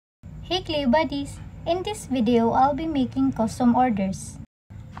Hey Claybuddies! In this video, I'll be making custom orders.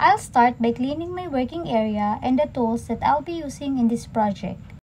 I'll start by cleaning my working area and the tools that I'll be using in this project.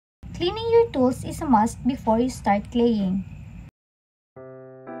 Cleaning your tools is a must before you start claying.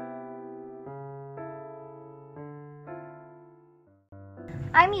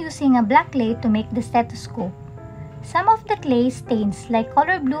 I'm using a black clay to make the stethoscope. Some of the clay stains like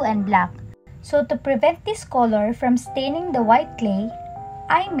color blue and black, so to prevent this color from staining the white clay,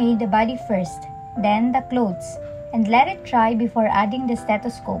 I made the body first, then the clothes, and let it dry before adding the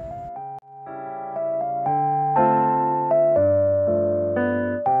stethoscope.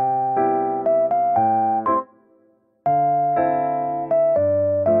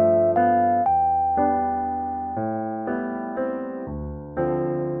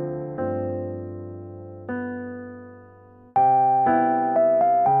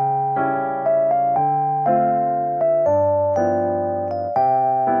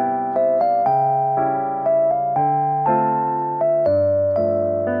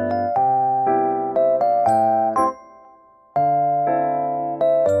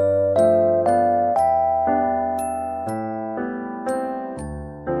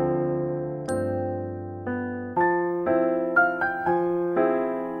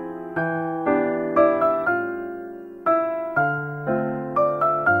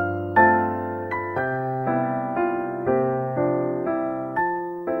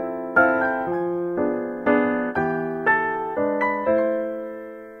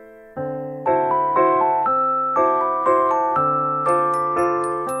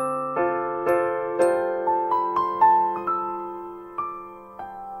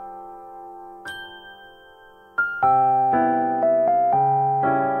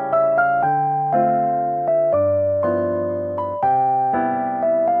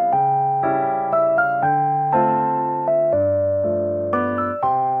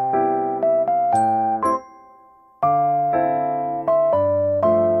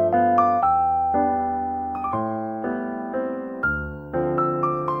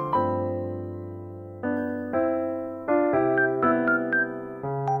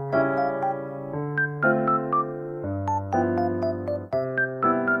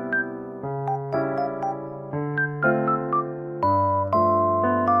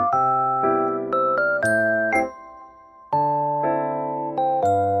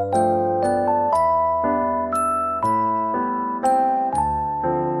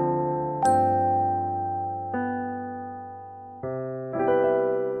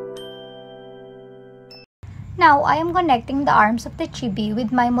 Now, I am connecting the arms of the chibi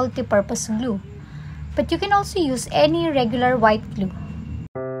with my multi-purpose glue, but you can also use any regular white glue.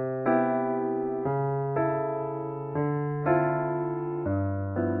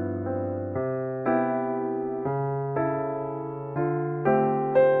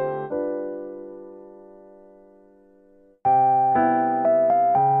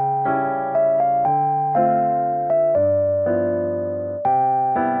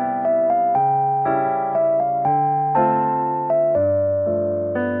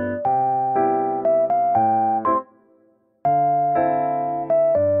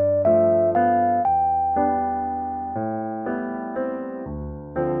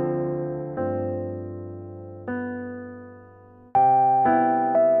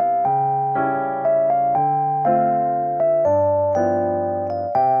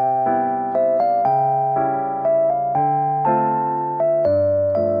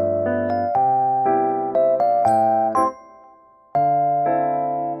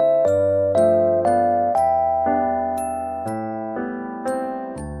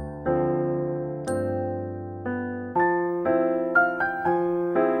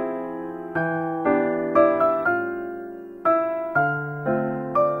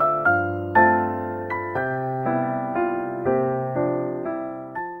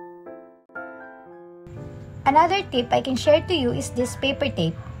 Another tip I can share to you is this paper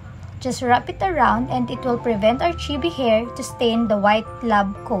tape. Just wrap it around and it will prevent our chibi hair to stain the white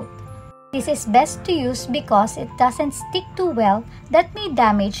lab coat. This is best to use because it doesn't stick too well that may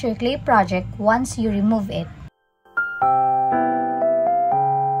damage your clay project once you remove it.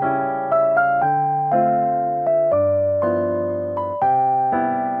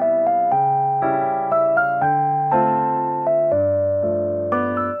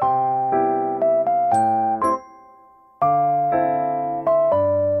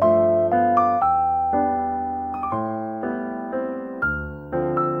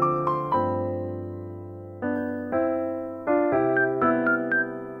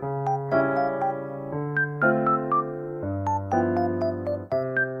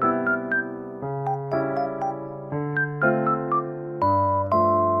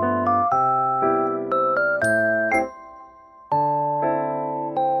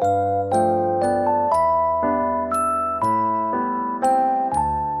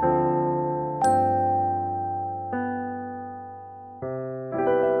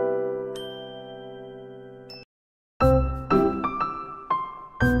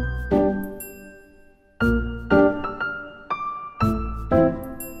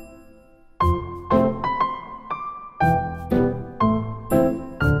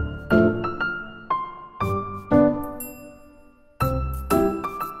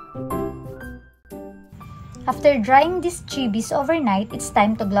 After drying these chibis overnight, it's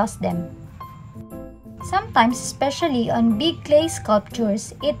time to gloss them. Sometimes, especially on big clay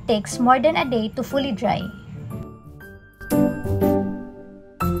sculptures, it takes more than a day to fully dry.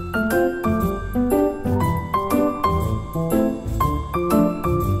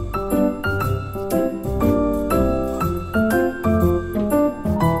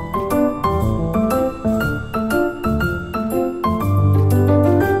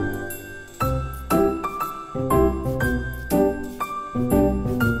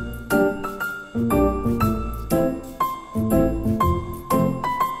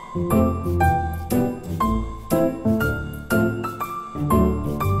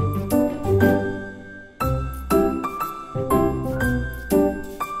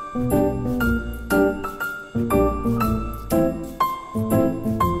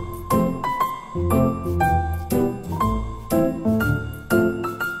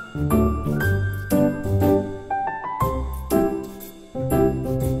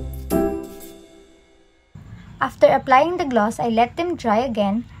 After applying the gloss, I let them dry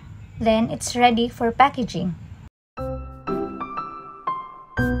again, then it's ready for packaging.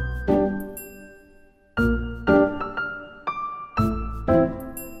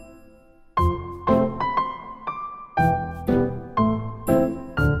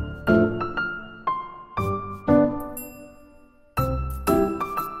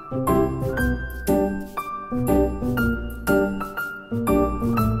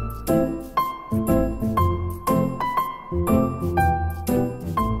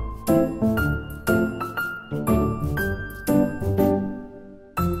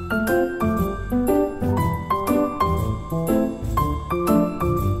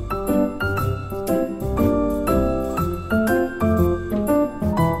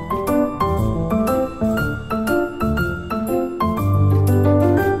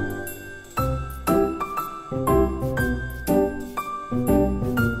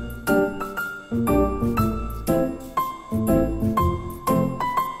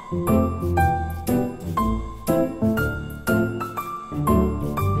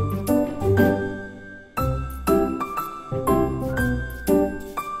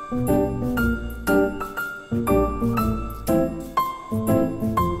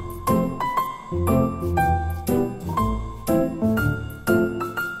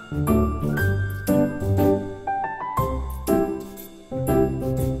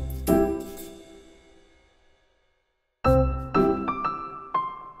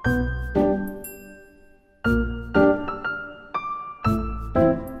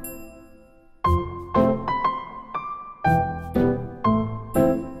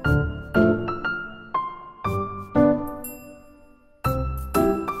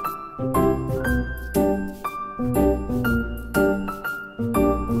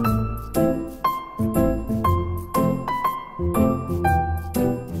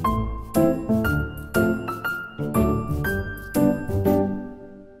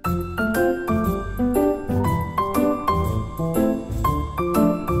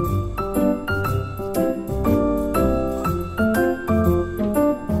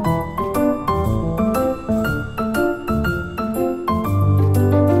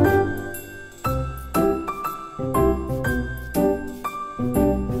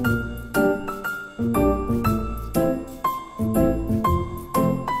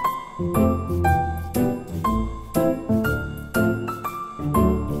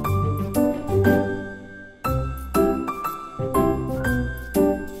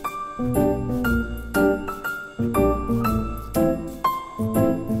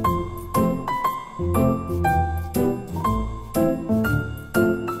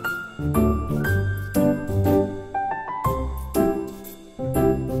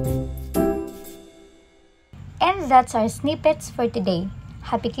 And that's our snippets for today.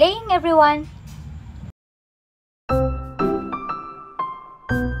 Happy claying, everyone!